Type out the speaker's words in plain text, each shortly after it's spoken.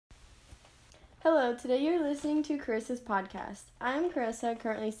Hello, today you're listening to Carissa's podcast. I am Carissa,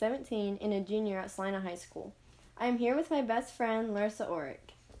 currently 17 and a junior at Salina High School. I am here with my best friend, Larissa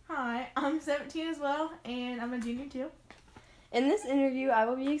Orick. Hi, I'm 17 as well, and I'm a junior too. In this interview, I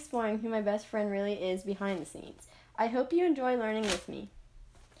will be exploring who my best friend really is behind the scenes. I hope you enjoy learning with me.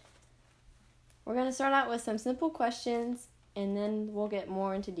 We're going to start out with some simple questions, and then we'll get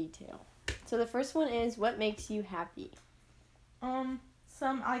more into detail. So the first one is, what makes you happy?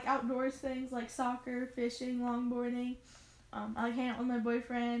 Some like outdoors things like soccer, fishing, longboarding. I like hanging out with my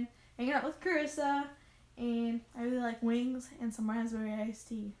boyfriend, hanging out with Carissa, and I really like wings and some raspberry iced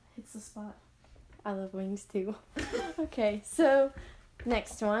tea. Hits the spot. I love wings too. Okay, so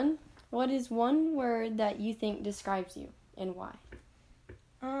next one. What is one word that you think describes you and why?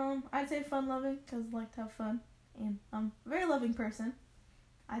 I'd say fun-loving because I like to have fun, and I'm a very loving person.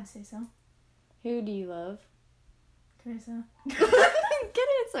 I'd say so. Who do you love? Carissa.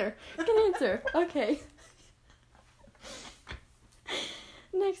 Good answer. Okay.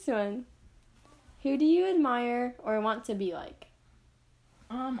 Next one. Who do you admire or want to be like?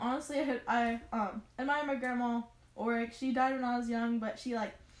 Honestly, I admire my grandma Orick. She died when I was young, but she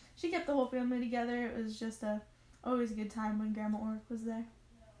kept the whole family together. It was just always a good time when Grandma Orick was there.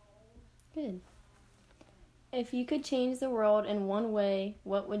 Good. If you could change the world in one way,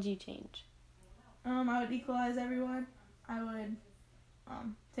 what would you change? I would equalize everyone. I would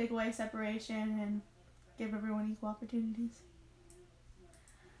take away separation and give everyone equal opportunities.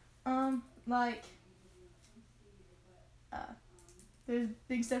 There's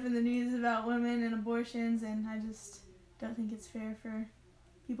big stuff in the news about women and abortions, and I just don't think it's fair for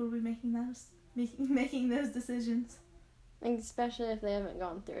people to be making those decisions. Especially if they haven't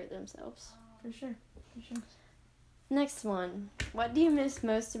gone through it themselves. For sure. Next one. What do you miss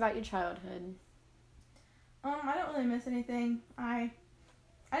most about your childhood? I don't really miss anything. I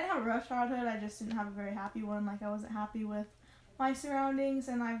didn't have a rough childhood. I just didn't have a very happy one. I wasn't happy with my surroundings,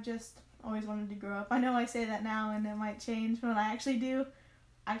 and I've just always wanted to grow up. I know I say that now, and it might change when I actually do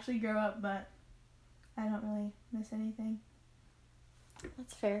grow up, but I don't really miss anything.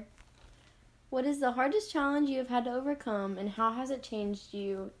 That's fair. What is the hardest challenge you have had to overcome, and how has it changed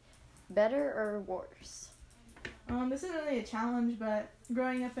you, better or worse? This isn't really a challenge, but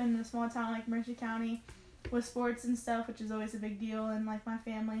growing up in a small town like Mercer County with sports and stuff, which is always a big deal, and my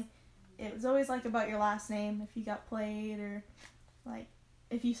family, it was always about your last name if you got played or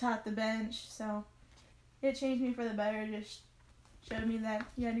if you sat the bench. So it changed me for the better. It just showed me that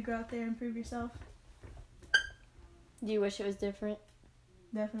you had to go out there and prove yourself. Do you wish it was different?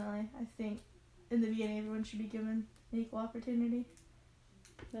 Definitely. I think in the beginning everyone should be given an equal opportunity.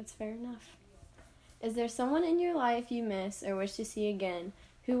 That's fair enough. Is there someone in your life you miss or wish to see again?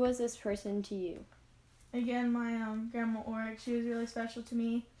 Who was this person to you? Again, my grandma Orick, she was really special to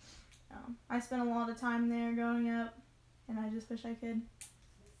me. I spent a lot of time there growing up, and I just wish I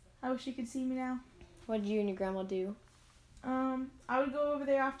wish you could see me now. What did you and your grandma do? I would go over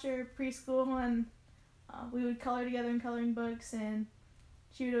there after preschool, and we would color together in coloring books, and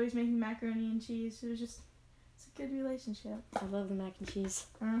she would always make me macaroni and cheese. It's a good relationship. I love the mac and cheese.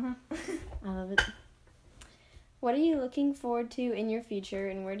 I love it. What are you looking forward to in your future,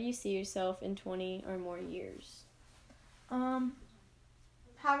 and where do you see yourself in 20 or more years?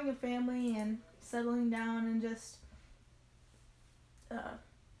 Having a family and settling down and just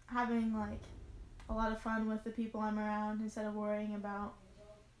having a lot of fun with the people I'm around instead of worrying about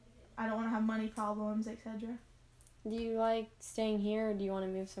I don't want to have money problems, etc. Do you like staying here, or do you want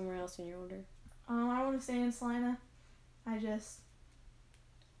to move somewhere else when you're older? I want to stay in Salina. I just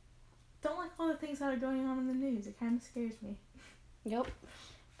don't like all the things that are going on in the news. It kind of scares me. Yep.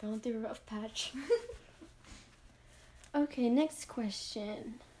 Going through a rough patch. Okay, next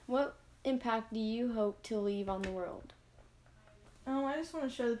question. What impact do you hope to leave on the world? I just want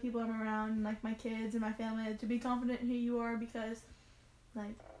to show the people I'm around, and my kids and my family, to be confident in who you are, because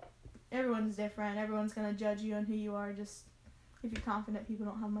everyone's different. Everyone's going to judge you on who you are. Just if you're confident, people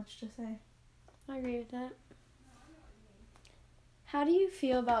don't have much to say. I agree with that. How do you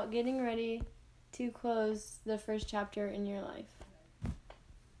feel about getting ready to close the first chapter in your life?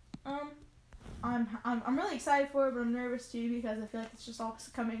 I'm really excited for it, but I'm nervous too, because I feel like it's just all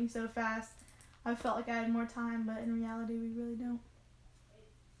coming so fast. I felt like I had more time, but in reality, we really don't.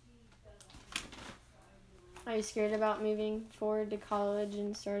 Are you scared about moving forward to college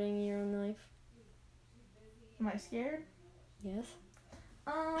and starting your own life? Am I scared? Yes.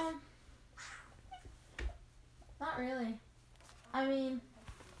 Not really. I mean,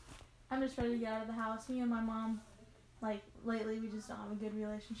 I'm just ready to get out of the house. Me and my mom, lately we just don't have a good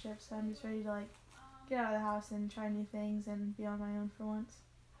relationship, so I'm just ready to, get out of the house and try new things and be on my own for once.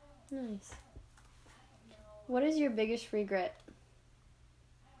 Nice. What is your biggest regret?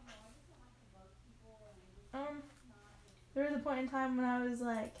 There was a point in time when I was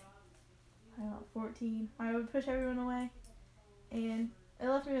like, I don't know, 14. I would push everyone away, and it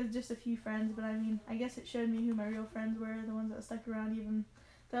left me with just a few friends. But I mean, I guess it showed me who my real friends were, the ones that stuck around even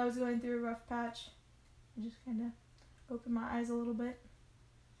though I was going through a rough patch. It just kind of opened my eyes a little bit.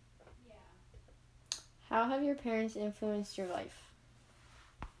 How have your parents influenced your life?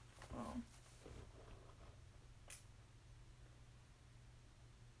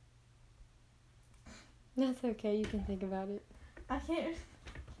 That's okay, you can think about it. I can't.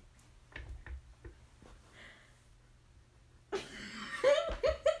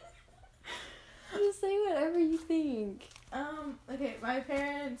 Just say whatever you think. Okay, my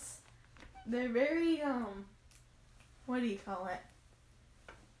parents, they're very, what do you call it?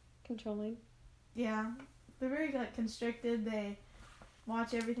 Controlling. Yeah, they're very, like, constricted. They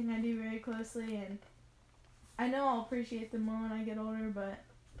watch everything I do very closely, and I know I'll appreciate them more when I get older, but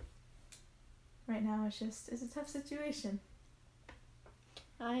right now it's a tough situation.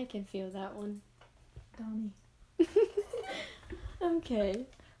 I can feel that one. Donnie. Okay.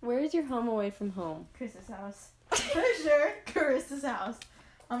 Where is your home away from home? Chris's house. For sure, Chris's house.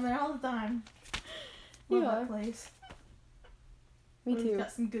 I'm there all the time. Love that place. Me We've too.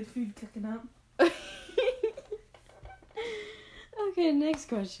 got some good food cooking up. Okay, next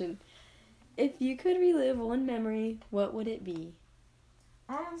question. If you could relive one memory, what would it be?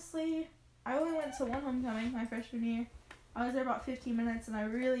 Honestly, I only went to one homecoming my freshman year. I was there about 15 minutes and I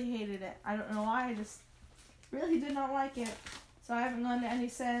really hated it. I don't know why, I just really did not like it. So I haven't gone to any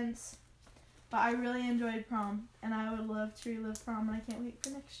since. But I really enjoyed prom, and I would love to relive prom, and I can't wait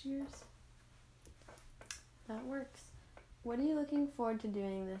for next year's. That works. What are you looking forward to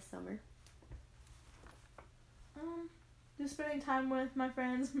doing this summer? Just spending time with my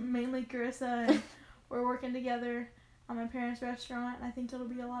friends, mainly Carissa, and we're working together on my parents' restaurant. I think it'll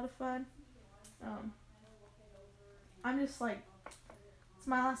be a lot of fun. I'm just like, it's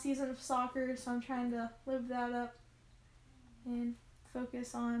my last season of soccer, so I'm trying to live that up and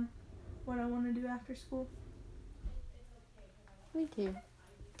focus on what I want to do after school. Me too.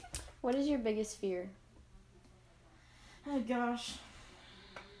 What is your biggest fear? Oh gosh.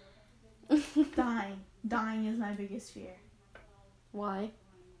 Dying is my biggest fear. Why?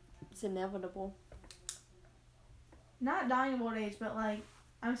 It's inevitable. Not dying of old age, but like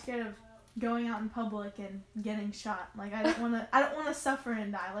I'm scared of going out in public and getting shot. Like I don't want to suffer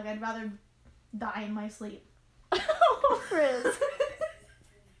and die. Like I'd rather die in my sleep. Oh, Chris.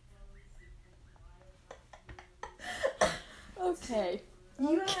 Okay.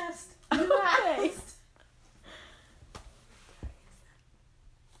 You asked. You Okay. asked.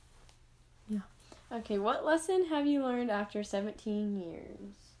 Yeah. Okay, what lesson have you learned after 17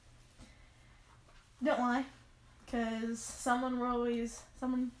 years? Don't lie, because someone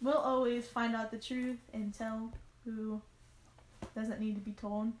will always find out the truth and tell who doesn't need to be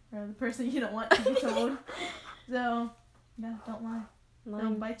told, or the person you don't want to be told. So, yeah, don't lie.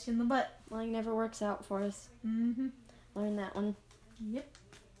 They'll bite you in the butt. Lying never works out for us. Mm-hmm. Learn that one. Yep.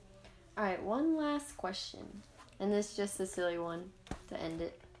 Alright, one last question. And this is just a silly one to end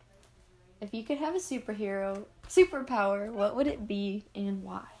it. If you could have a superpower, what would it be and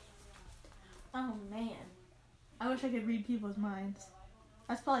why? Oh, man. I wish I could read people's minds.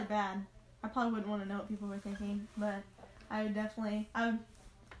 That's probably bad. I probably wouldn't want to know what people were thinking, but I'd definitely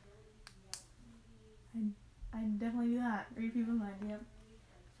do that. Read people's minds, yep.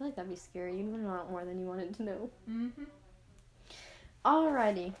 I feel like that'd be scary. You'd want to know a lot more than you wanted to know. Mm-hmm.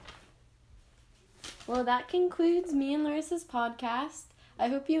 Alrighty. Well, that concludes me and Larissa's podcast. I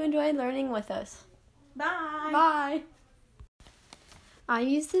hope you enjoyed learning with us. Bye! Bye! I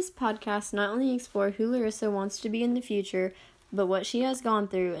use this podcast not only to explore who Larissa wants to be in the future, but what she has gone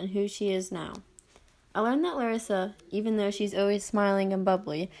through and who she is now. I learned that Larissa, even though she's always smiling and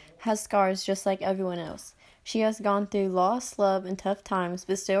bubbly, has scars just like everyone else. She has gone through loss, love, and tough times,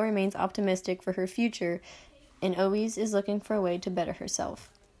 but still remains optimistic for her future and always is looking for a way to better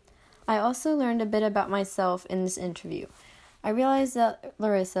herself. I also learned a bit about myself in this interview. I realized that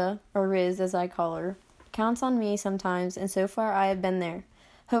Larissa, or Riz as I call her, counts on me sometimes, and so far I have been there.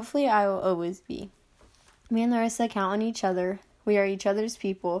 Hopefully I will always be. Me and Larissa count on each other. We are each other's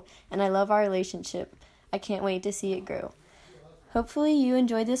people, and I love our relationship. I can't wait to see it grow. Hopefully you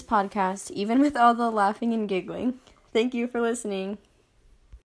enjoyed this podcast, even with all the laughing and giggling. Thank you for listening.